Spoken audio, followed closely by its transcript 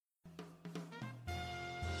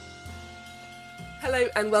Hello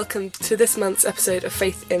and welcome to this month's episode of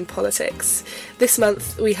Faith in Politics. This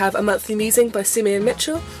month we have a monthly musing by Simeon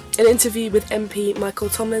Mitchell, an interview with MP Michael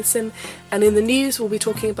Tomlinson, and in the news we'll be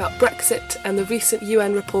talking about Brexit and the recent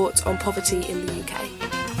UN report on poverty in the UK.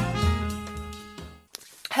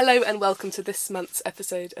 Hello and welcome to this month's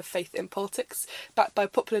episode of Faith in Politics. Backed by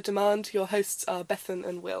popular demand, your hosts are Bethan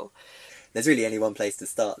and Will. There's really only one place to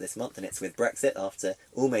start this month, and it's with Brexit. After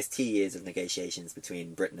almost 2 years of negotiations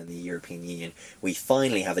between Britain and the European Union, we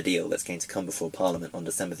finally have a deal that's going to come before Parliament on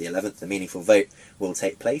December the 11th. A meaningful vote will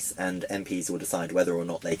take place, and MPs will decide whether or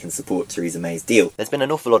not they can support Theresa May's deal. There's been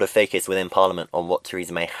an awful lot of focus within Parliament on what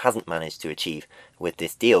Theresa May hasn't managed to achieve with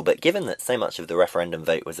this deal, but given that so much of the referendum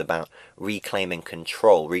vote was about reclaiming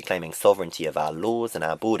control, reclaiming sovereignty of our laws and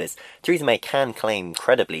our borders, Theresa May can claim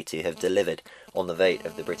credibly to have delivered on the vote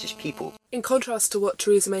of the British people. In contrast to what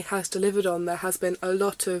Theresa May has delivered on, there has been a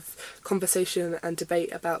lot of conversation and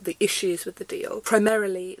debate about the issues with the deal.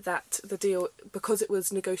 Primarily that the deal, because it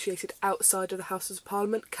was negotiated outside of the Houses of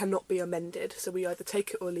Parliament, cannot be amended. So we either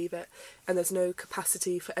take it or leave it, and there's no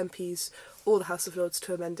capacity for MPs or the House of Lords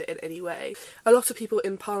to amend it in any way. A lot of people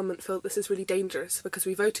in Parliament feel this is really dangerous because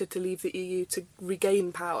we voted to leave the EU to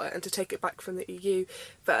regain power and to take it back from the EU,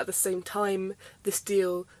 but at the same time this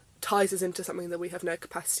deal ties us into something that we have no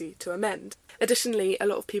capacity to amend. Additionally, a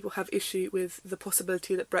lot of people have issue with the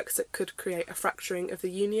possibility that Brexit could create a fracturing of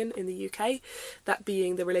the Union in the UK, that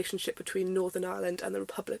being the relationship between Northern Ireland and the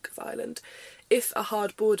Republic of Ireland. If a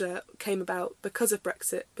hard border came about because of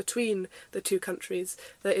Brexit between the two countries,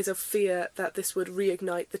 there is a fear that this would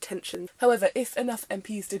reignite the tension. However, if enough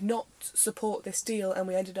MPs did not support this deal and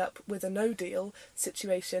we ended up with a no-deal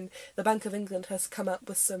situation, the Bank of England has come up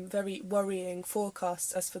with some very worrying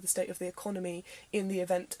forecasts as for the state of the economy in the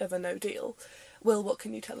event of a no-deal. Will, what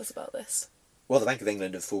can you tell us about this? Well, the Bank of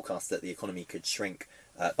England have forecast that the economy could shrink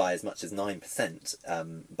by as much as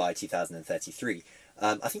 9% by 2033.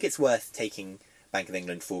 I think it's worth taking Bank of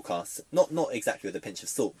England forecasts, not exactly with a pinch of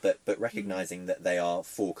salt, but recognising that they are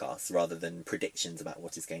forecasts rather than predictions about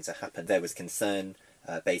what is going to happen. There was concern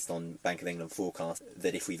based on Bank of England forecasts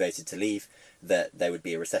that if we voted to leave, that there would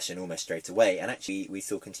be a recession almost straight away, and actually we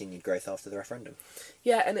saw continued growth after the referendum.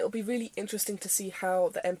 Yeah, and it'll be really interesting to see how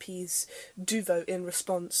the MPs do vote in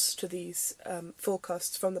response to these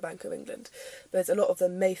forecasts from the Bank of England. There's a lot of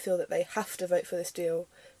them may feel that they have to vote for this deal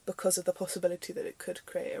because of the possibility that it could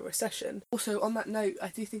create a recession. Also, on that note, I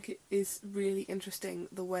do think it is really interesting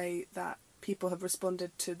the way that people have responded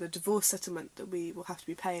to the divorce settlement that we will have to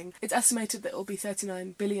be paying. It's estimated that it will be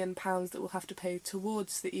 £39 billion that we'll have to pay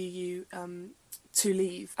towards the EU to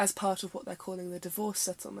leave as part of what they're calling the divorce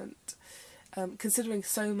settlement. Considering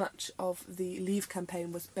so much of the Leave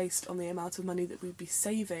campaign was based on the amount of money that we'd be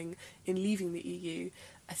saving in leaving the EU,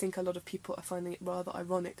 I think a lot of people are finding it rather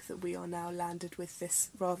ironic that we are now landed with this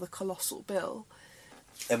rather colossal bill.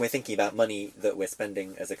 And we're thinking about money that we're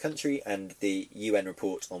spending as a country, and the UN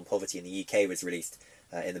report on poverty in the UK was released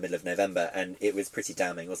in the middle of November, and it was pretty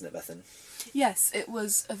damning, wasn't it, Bethan? Yes, it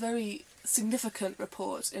was a very significant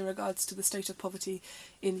report in regards to the state of poverty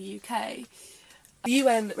in the UK. The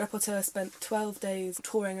UN rapporteur spent 12 days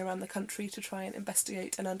touring around the country to try and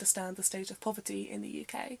investigate and understand the state of poverty in the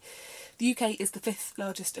UK. The UK is the fifth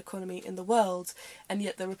largest economy in the world, and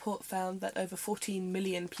yet the report found that over 14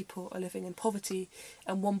 million people are living in poverty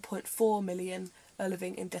and 1.4 million are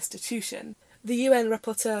living in destitution. The UN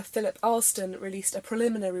rapporteur Philip Alston released a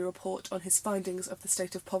preliminary report on his findings of the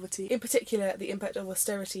state of poverty, in particular the impact of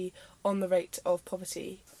austerity on the rate of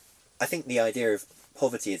poverty. I think the idea of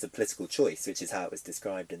poverty as a political choice, which is how it was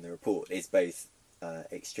described in the report, is both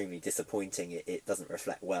extremely disappointing. It doesn't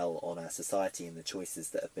reflect well on our society and the choices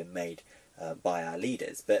that have been made by our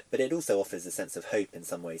leaders, but it also offers a sense of hope in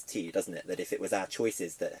some ways too, doesn't it? That if it was our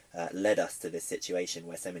choices that led us to this situation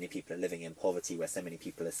where so many people are living in poverty, where so many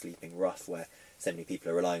people are sleeping rough, where so many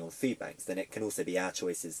people are relying on food banks, then it can also be our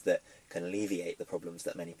choices that can alleviate the problems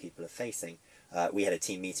that many people are facing. We had a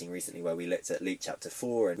team meeting recently where we looked at Luke chapter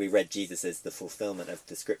 4, and we read Jesus as the fulfilment of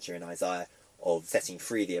the scripture in Isaiah of setting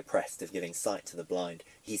free the oppressed, of giving sight to the blind.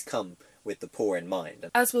 He's come with the poor in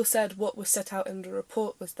mind. As Will said, what was set out in the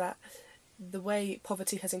report was that the way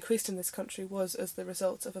poverty has increased in this country was as the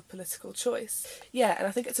result of a political choice. Yeah, and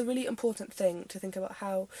I think it's a really important thing to think about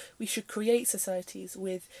how we should create societies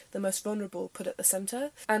with the most vulnerable put at the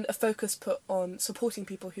centre, and a focus put on supporting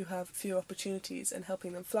people who have fewer opportunities and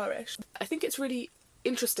helping them flourish. I think it's really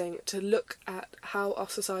interesting to look at how our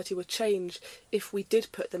society would change if we did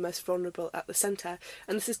put the most vulnerable at the centre,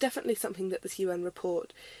 and this is definitely something that this UN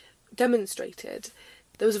report demonstrated.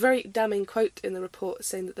 There was a very damning quote in the report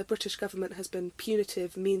saying that the British government has been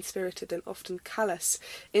punitive, mean-spirited and often callous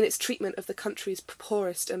in its treatment of the country's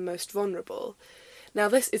poorest and most vulnerable. Now,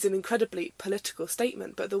 this is an incredibly political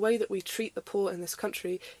statement, but the way that we treat the poor in this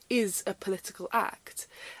country is a political act.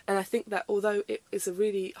 And I think that although it is a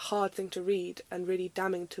really hard thing to read and really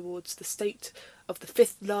damning towards the state of the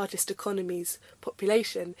fifth largest economy's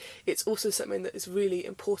population, it's also something that is really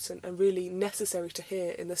important and really necessary to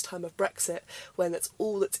hear in this time of Brexit, when that's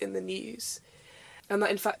all that's in the news. And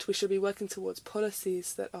that in fact we should be working towards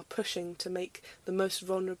policies that are pushing to make the most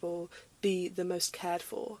vulnerable be the most cared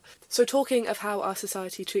for. So talking of how our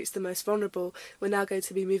society treats the most vulnerable, we're now going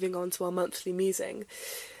to be moving on to our monthly musing.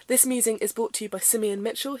 This musing is brought to you by Simeon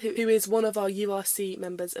Mitchell, who is one of our URC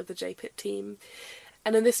members of the JPIT team.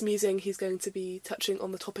 And in this musing he's going to be touching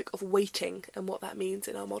on the topic of waiting and what that means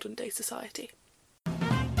in our modern day society.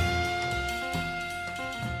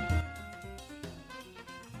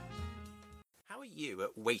 How are you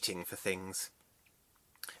at waiting for things?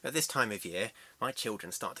 At this time of year, my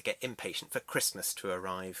children start to get impatient for Christmas to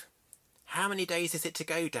arrive. "How many days is it to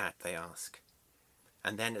go, Dad?" they ask.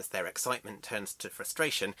 And then as their excitement turns to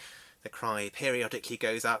frustration, the cry periodically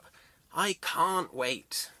goes up, "I can't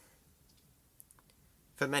wait."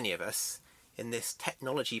 For many of us, in this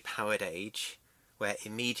technology-powered age, where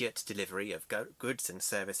immediate delivery of goods and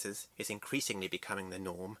services is increasingly becoming the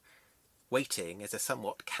norm, waiting is a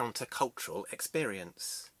somewhat counter-cultural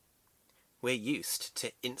experience. We're used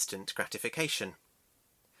to instant gratification.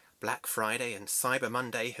 Black Friday and Cyber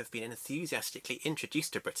Monday have been enthusiastically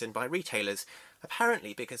introduced to Britain by retailers,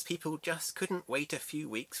 apparently because people just couldn't wait a few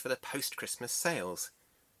weeks for the post-Christmas sales,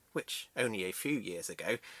 which only a few years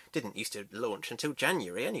ago didn't used to launch until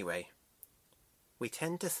January anyway. We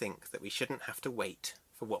tend to think that we shouldn't have to wait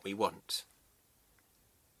for what we want.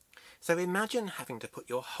 So imagine having to put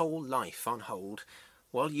your whole life on hold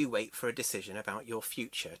while you wait for a decision about your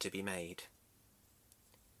future to be made.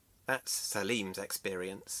 That's Salim's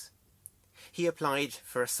experience. He applied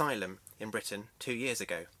for asylum in Britain 2 years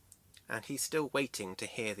ago, and he's still waiting to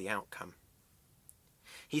hear the outcome.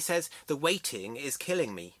 He says, "The waiting is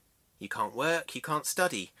killing me. You can't work, you can't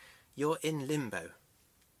study. You're in limbo."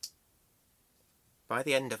 By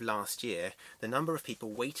the end of last year, the number of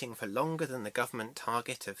people waiting for longer than the government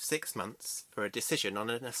target of 6 months for a decision on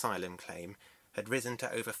an asylum claim had risen to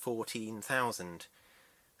over 14,000.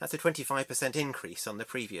 That's a 25% increase on the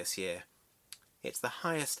previous year. It's the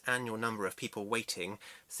highest annual number of people waiting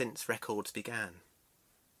since records began.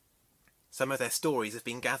 Some of their stories have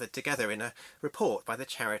been gathered together in a report by the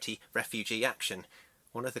charity Refugee Action,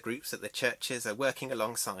 one of the groups that the churches are working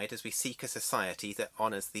alongside as we seek a society that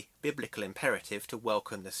honours the biblical imperative to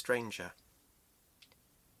welcome the stranger.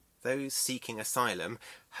 Those seeking asylum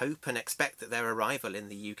hope and expect that their arrival in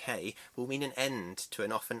the UK will mean an end to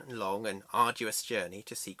an often long and arduous journey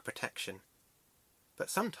to seek protection.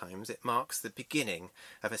 But sometimes it marks the beginning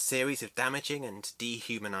of a series of damaging and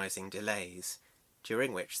dehumanising delays,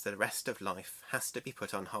 during which the rest of life has to be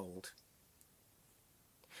put on hold.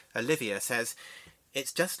 Olivia says,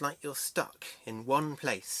 "It's just like you're stuck in one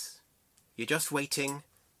place. You're just waiting,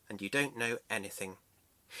 and you don't know anything.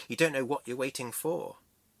 You don't know what you're waiting for.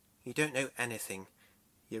 You don't know anything.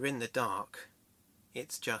 You're in the dark.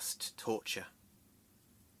 It's just torture."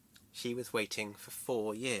 She was waiting for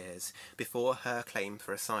 4 years before her claim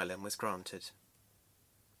for asylum was granted.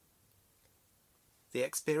 The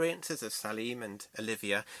experiences of Salim and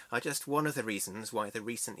Olivia are just one of the reasons why the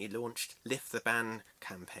recently launched Lift the Ban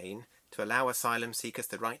campaign to allow asylum seekers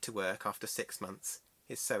the right to work after 6 months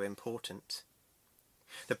is so important.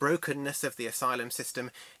 The brokenness of the asylum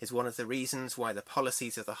system is one of the reasons why the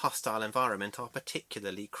policies of the hostile environment are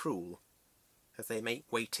particularly cruel, as they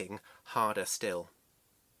make waiting harder still.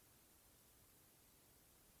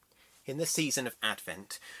 In the season of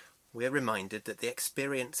Advent, we are reminded that the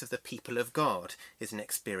experience of the people of God is an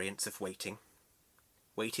experience of waiting.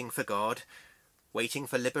 Waiting for God, waiting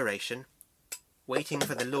for liberation, waiting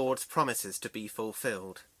for the Lord's promises to be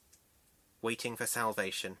fulfilled, waiting for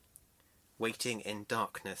salvation, waiting in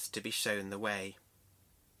darkness to be shown the way.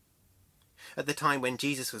 At the time when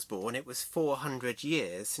Jesus was born, it was 400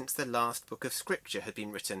 years since the last book of Scripture had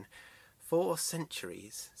been written, 4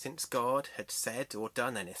 centuries since God had said or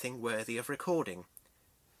done anything worthy of recording.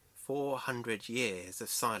 400 years of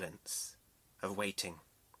silence, of waiting.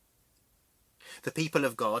 The people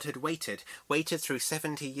of God had waited through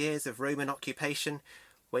 70 years of Roman occupation,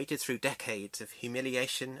 waited through decades of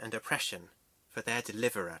humiliation and oppression for their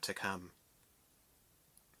deliverer to come.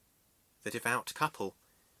 The devout couple,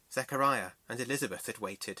 Zechariah and Elizabeth, had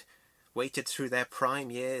waited through their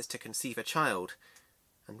prime years to conceive a child,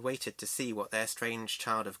 and waited to see what their strange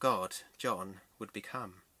child of God, John, would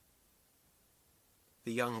become.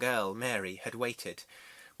 The young girl, Mary, had waited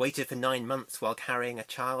for 9 months while carrying a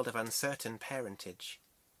child of uncertain parentage,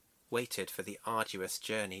 waited for the arduous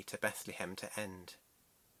journey to Bethlehem to end.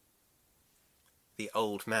 The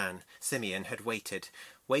old man, Simeon, had waited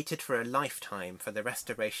for a lifetime for the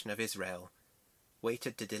restoration of Israel,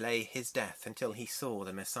 waited to delay his death until he saw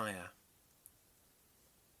the Messiah.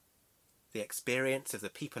 The experience of the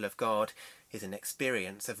people of God is an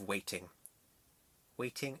experience of waiting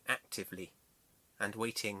actively, and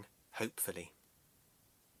waiting hopefully.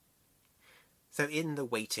 So in the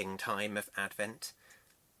waiting time of Advent,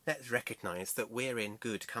 let's recognise that we're in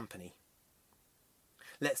good company.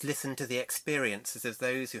 Let's listen to the experiences of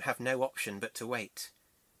those who have no option but to wait,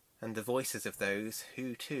 and the voices of those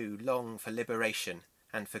who too long for liberation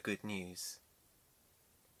and for good news.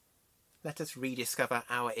 Let us rediscover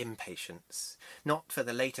our impatience, not for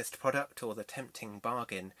the latest product or the tempting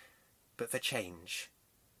bargain, but for change,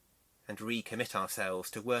 and recommit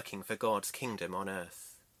ourselves to working for God's kingdom on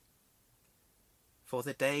earth. For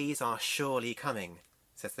the days are surely coming,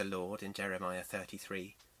 says the Lord in Jeremiah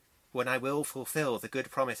 33, when I will fulfill the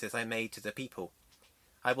good promises I made to the people.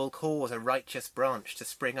 I will cause a righteous branch to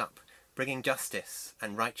spring up, bringing justice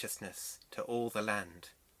and righteousness to all the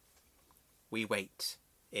land. We wait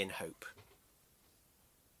in hope.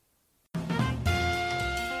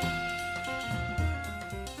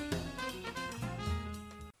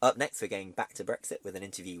 Up next, we're going back to Brexit with an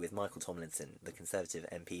interview with Michael Tomlinson, the Conservative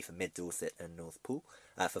MP for Mid Dorset and North Poole.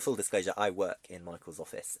 For full disclosure, I work in Michael's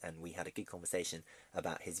office, and we had a good conversation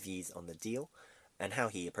about his views on the deal and how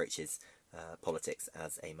he approaches politics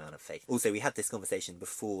as a man of faith. Also, we had this conversation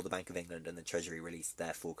before the Bank of England and the Treasury released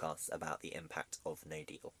their forecasts about the impact of no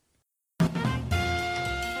deal.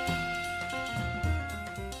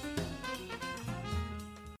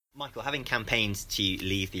 Michael, having campaigned to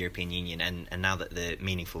leave the European Union and now that the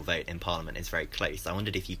meaningful vote in Parliament is very close, I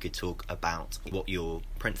wondered if you could talk about what your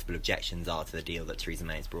principal objections are to the deal that Theresa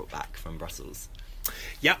May has brought back from Brussels.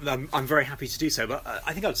 Yeah, I'm very happy to do so, but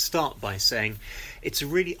I think I'd start by saying it's a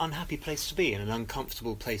really unhappy place to be and an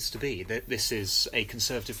uncomfortable place to be. This is a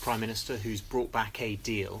Conservative Prime Minister who's brought back a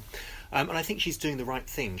deal. And I think she's doing the right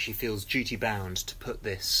thing. She feels duty-bound to put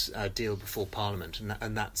this deal before Parliament,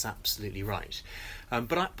 and that's absolutely right.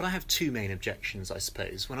 But I have two main objections, I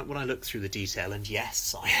suppose. When I look through the detail, and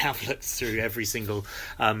yes, I have looked through every single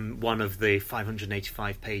one of the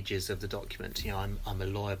 585 pages of the document. You know, I'm a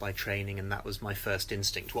lawyer by training, and that was my first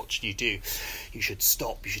instinct. What should you do? You should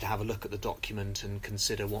stop. You should have a look at the document and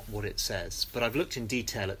consider what it says. But I've looked in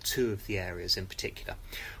detail at two of the areas in particular.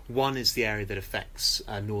 One is the area that affects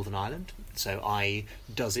Northern Ireland. So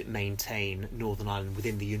does it maintain Northern Ireland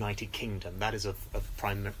within the United Kingdom? That is of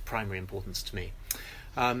primary importance to me.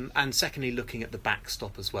 And secondly, looking at the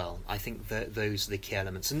backstop as well. I think that those are the key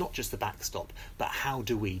elements, and not just the backstop, but how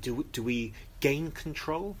do we gain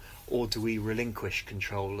control, or do we relinquish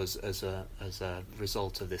control as a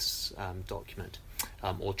result of this document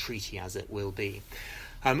or treaty, as it will be?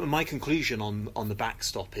 My conclusion on the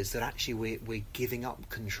backstop is that actually we're giving up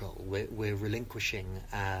control. We're relinquishing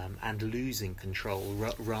and losing control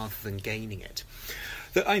rather than gaining it.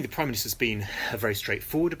 I think the Prime Minister's been very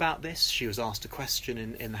straightforward about this. She was asked a question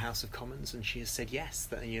in the House of Commons, and she has said yes,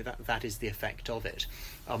 that is the effect of it.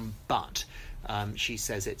 But she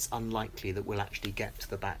says it's unlikely that we'll actually get to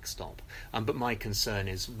the backstop. But my concern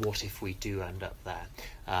is, what if we do end up there?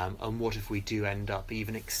 And what if we do end up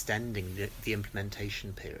even extending the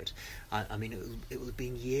implementation period? I mean, it will have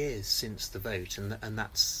been years since the vote, and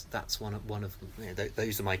that's one of them. You know,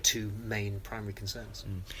 those are my two main primary concerns.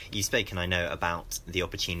 You've spoken, I know, about the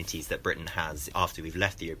opportunities that Britain has after we've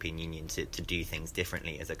left the European Union to do things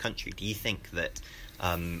differently as a country. Do you think that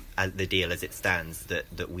the deal as it stands,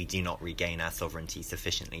 that we do not regain our sovereignty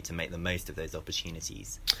sufficiently to make the most of those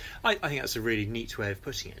opportunities? I think that's a really neat way of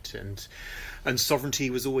putting it, and sovereignty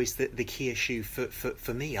was always the key issue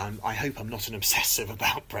for me. I hope I'm not an obsessive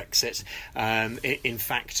about Brexit. In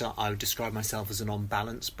fact, I would describe myself as an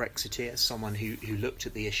on-balance Brexiteer, someone who looked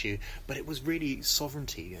at the issue, but it was really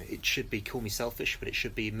sovereignty. It should be, call me selfish, but it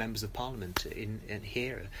should be members of Parliament in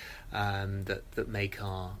here that make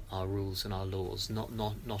our rules and our laws,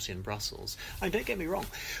 not in Brussels. Don't get me wrong,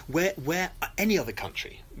 where any other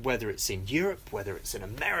country, whether it's in Europe, whether it's in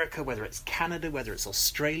America, whether it's Canada, whether it's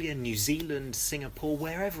Australia, New Zealand, Singapore,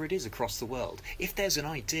 wherever it is across the world, if there's an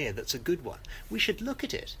idea that's a good one, we should look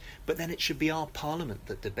at it. But then it should be our Parliament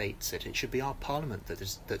that debates it. It should be our Parliament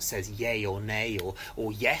that says yay or nay,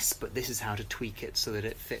 or yes, but this is how to tweak it so that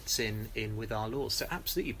it fits in with our laws. So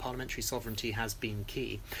absolutely, parliamentary sovereignty has been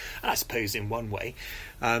key. And I suppose in one way,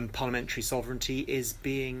 parliamentary sovereignty is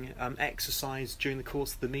being exercised during the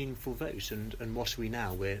course of the meaningful vote. And what are we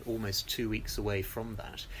now? We're almost 2 weeks away from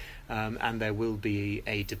that. And there will be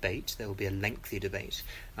a debate, there will be a lengthy debate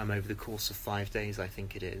over the course of 5 days, I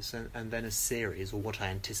think it is, and then a series, or what I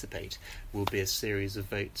anticipate will be a series of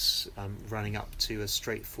votes running up to a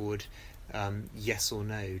straightforward yes or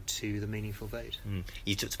no to the meaningful vote.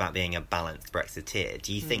 You talked about being a balanced Brexiteer.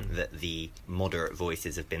 Do you think that the moderate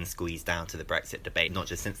voices have been squeezed out of the Brexit debate, not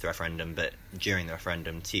just since the referendum, but during the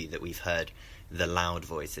referendum too, that we've heard the loud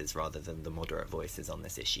voices rather than the moderate voices on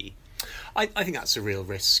this issue? I think that's a real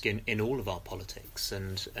risk in all of our politics,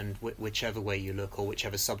 and whichever way you look, or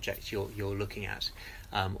whichever subject you're looking at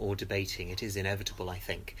or debating, it is inevitable, I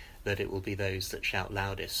think, that it will be those that shout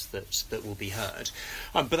loudest that will be heard.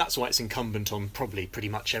 But that's why it's incumbent on probably pretty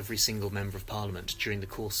much every single member of Parliament during the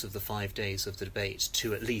course of the 5 days of the debate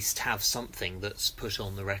to at least have something that's put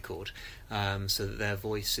on the record so that their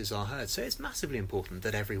voices are heard. So it's massively important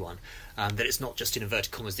that everyone, that it's not just in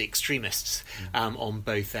inverted commas the extremists on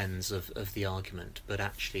both ends of the argument, but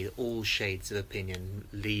actually all shades of opinion,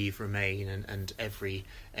 Leave, Remain, and every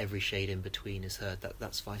shade in between is heard.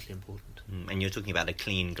 That's vitally important. And you're talking about a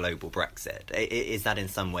clean global Brexit. Is that in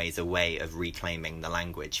some ways a way of reclaiming the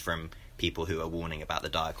language from people who are warning about the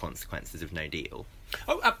dire consequences of no deal?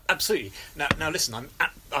 Oh, absolutely. Now listen,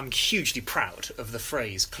 I'm hugely proud of the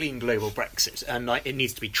phrase "clean global Brexit," and it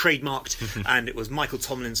needs to be trademarked. And it was Michael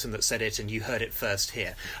Tomlinson that said it, and you heard it first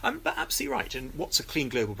here. But absolutely right. And what's a clean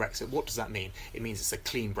global Brexit? What does that mean? It means it's a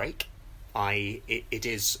clean break. It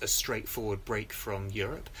is a straightforward break from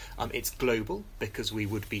Europe. It's global because we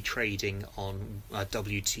would be trading on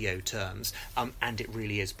WTO terms, and it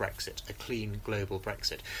really is Brexit, a clean global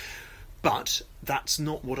Brexit. But that's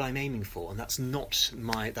not what I'm aiming for, and that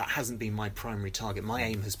hasn't been my primary target. My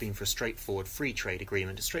aim has been for a straightforward free trade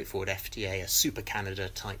agreement, a straightforward FTA, a super Canada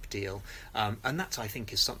type deal, and that, I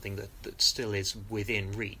think, is something that still is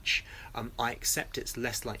within reach. I accept it's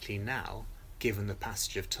less likely now, given the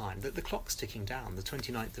passage of time, that the clock's ticking down. The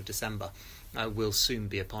 29th of December will soon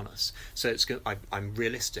be upon us. So I'm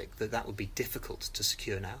realistic that would be difficult to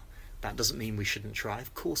secure now. That doesn't mean we shouldn't try.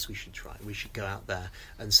 Of course we should try. We should go out there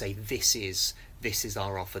and say, this is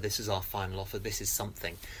our offer, this is our final offer, this is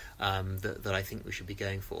something that I think we should be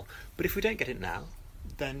going for. But if we don't get it now,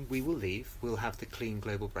 then we will leave. We'll have the clean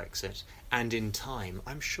global Brexit, and in time,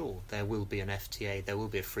 I'm sure there will be an FTA, there will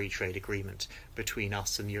be a free trade agreement between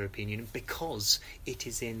us and the European Union, because it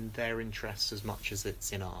is in their interests as much as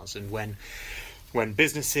it's in ours. And when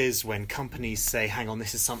businesses, when companies say, hang on,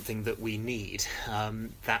 this is something that we need,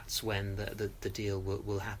 that's when the deal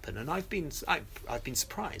will happen. And I've been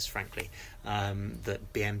surprised, frankly,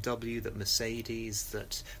 that BMW, that Mercedes,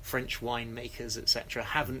 that French winemakers, etc.,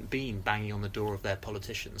 haven't been banging on the door of their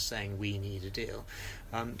politicians saying we need a deal.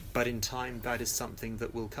 But in time, that is something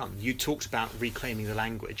that will come. You talked about reclaiming the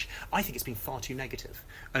language. I think it's been far too negative.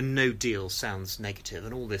 A no deal sounds negative,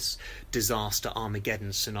 and all this disaster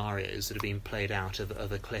Armageddon scenarios that have been played out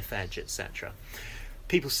of a cliff edge, etc.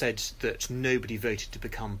 People said that nobody voted to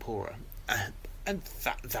become poorer. And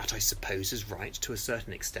that, I suppose, is right to a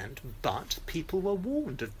certain extent, but people were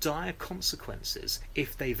warned of dire consequences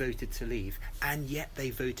if they voted to leave, and yet they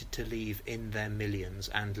voted to leave in their millions,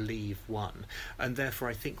 and Leave won. And therefore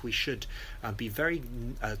I think we should be very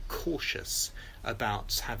cautious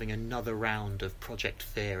about having another round of Project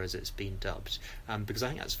Fear, as it's been dubbed, because I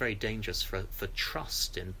think that's very dangerous for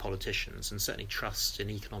trust in politicians, and certainly trust in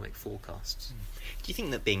economic forecasts. Do you think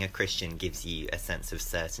that being a Christian gives you a sense of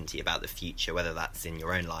certainty about the future, whether that's in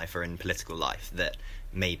your own life or in political life, that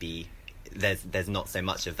maybe there's not so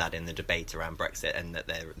much of that in the debate around Brexit, and that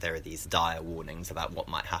there are these dire warnings about what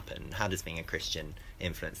might happen? How does being a Christian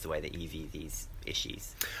influence the way that you view these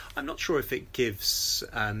issues? I'm not sure if it gives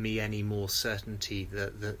me any more certainty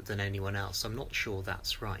than anyone else. I'm not sure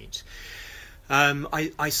that's right.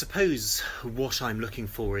 I suppose what I'm looking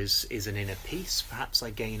for is an inner peace. Perhaps I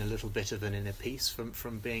gain a little bit of an inner peace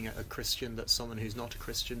from being a Christian that someone who's not a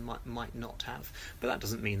Christian might not have. But that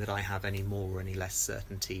doesn't mean that I have any more or any less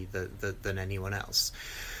certainty than anyone else.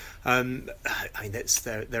 I mean,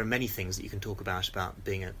 there are many things that you can talk about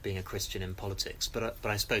being a Christian in politics, but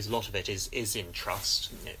I suppose a lot of it is in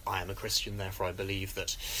trust. I am a Christian, therefore I believe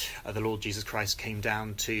that the Lord Jesus Christ came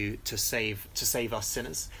down to save us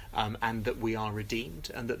sinners, and that we are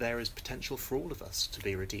redeemed, and that there is potential for all of us to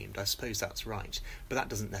be redeemed. I suppose that's right, but that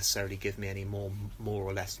doesn't necessarily give me any more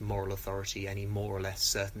or less moral authority, any more or less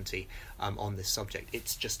certainty on this subject.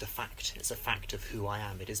 It's just a fact. It's a fact of who I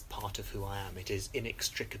am. It is part of who I am. It is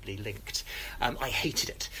inextricably linked. I hated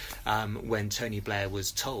it when Tony Blair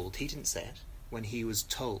was told, he didn't say it, when he was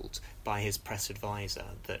told by his press advisor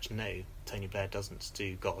that no, Tony Blair doesn't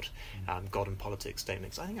do God and politics don't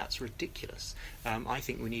mix. I think that's ridiculous. I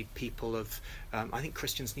think we need people I think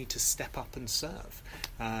Christians need to step up and serve,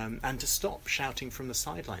 and to stop shouting from the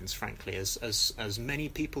sidelines, frankly, as many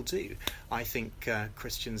people do. I think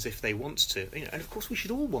Christians, if they want to, and of course we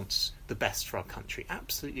should all want the best for our country,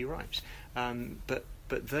 absolutely right.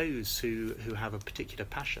 But those who have a particular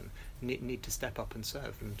passion need to step up and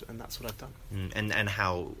serve, and that's what I've done. And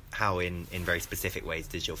how in very specific ways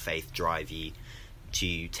does your faith drive you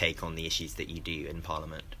to take on the issues that you do in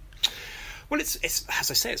Parliament? Well, it's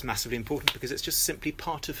as I say, it's massively important because it's just simply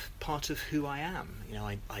part of who I am.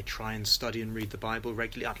 I try and study and read the Bible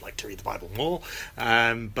regularly. I'd like to read the Bible more,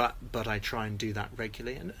 but I try and do that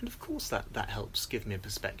regularly, and of course that helps give me a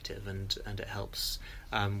perspective, and it helps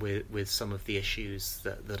with some of the issues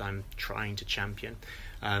that I'm trying to champion.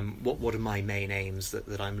 What are my main aims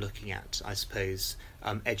that I'm looking at? I suppose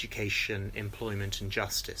education, employment and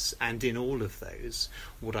justice. And in all of those,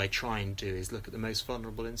 what I try and do is look at the most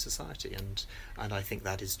vulnerable in society. And I think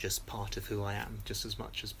that is just part of who I am, just as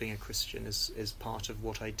much as being a Christian is part of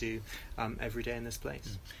what I do every day in this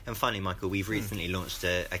place. And finally, Michael, we've recently launched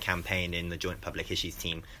a campaign in the Joint Public Issues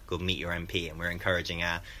team called Meet Your MP, and we're encouraging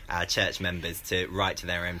our church members to write to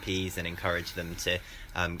their MPs and encourage them to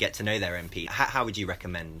get to know their MP. How would you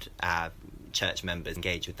recommend church members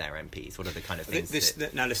engage with their MPs? What are the kind of things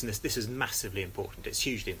Now listen, this is massively important. It's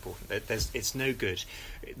hugely important. It's no good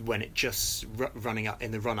when it just running up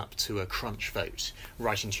in the run-up to a crunch vote,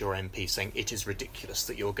 writing to your MP saying it is ridiculous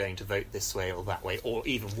that you're going to vote this way or that way, or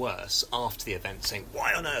even worse, after the event saying,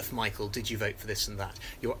 why on earth, Michael, did you vote for this and that?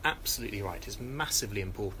 You're absolutely right. It's massively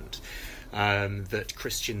important that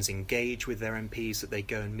Christians engage with their MPs, that they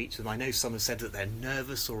go and meet them. I know some have said that they're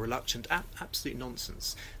nervous or reluctant. Absolute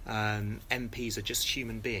nonsense. MPs are just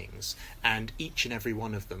human beings, and each and every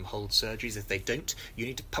one of them hold surgeries. If they don't, you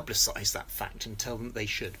need to publicise that fact and tell them that they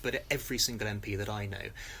should. But every single MP that I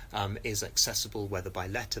know is accessible, whether by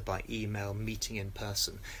letter, by email, meeting in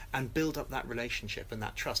person, and build up that relationship and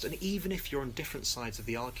that trust. And even if you're on different sides of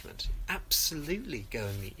the argument, absolutely go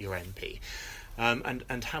and meet your MP.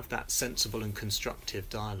 And have that sensible and constructive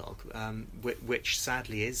dialogue, which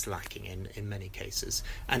sadly is lacking in many cases.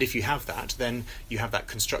 And if you have that, then you have that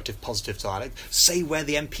constructive, positive dialogue. Say where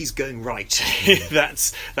the MP's going right.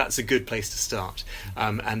 That's a good place to start.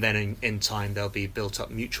 And then in time there'll be built up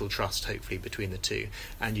mutual trust, hopefully, between the two,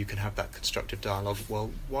 and you can have that constructive dialogue.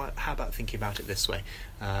 Well, how about thinking about it this way?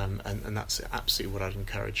 And that's absolutely what I'd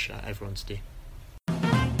encourage everyone to do.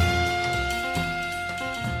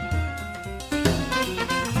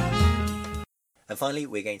 And finally,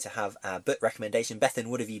 we're going to have our book recommendation. Bethan,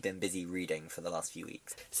 what have you been busy reading for the last few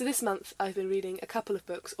weeks? So this month I've been reading a couple of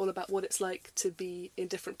books all about what it's like to be in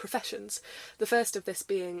different professions. The first of this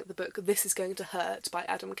being the book This Is Going to Hurt by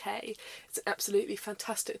Adam Kay. It's an absolutely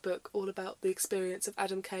fantastic book all about the experience of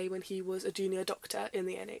Adam Kay when he was a junior doctor in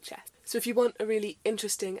the NHS. So if you want a really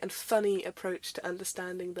interesting and funny approach to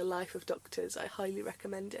understanding the life of doctors, I highly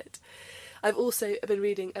recommend it. I've also been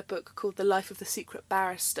reading a book called The Life of the Secret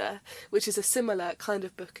Barrister, which is a similar kind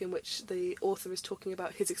of book in which the author is talking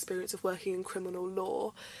about his experience of working in criminal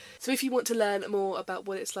law. So if you want to learn more about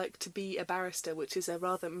what it's like to be a barrister, which is a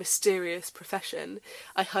rather mysterious profession,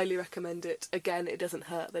 I highly recommend it. Again, it doesn't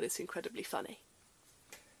hurt that it's incredibly funny.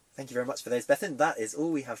 Thank you very much for those, Bethan. That is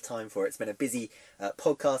all we have time for. It's been a busy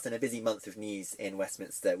podcast and a busy month of news in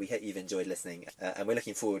Westminster. We hope you've enjoyed listening, and we're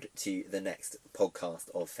looking forward to the next podcast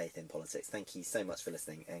of Faith in Politics. Thank you so much for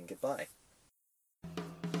listening, and goodbye.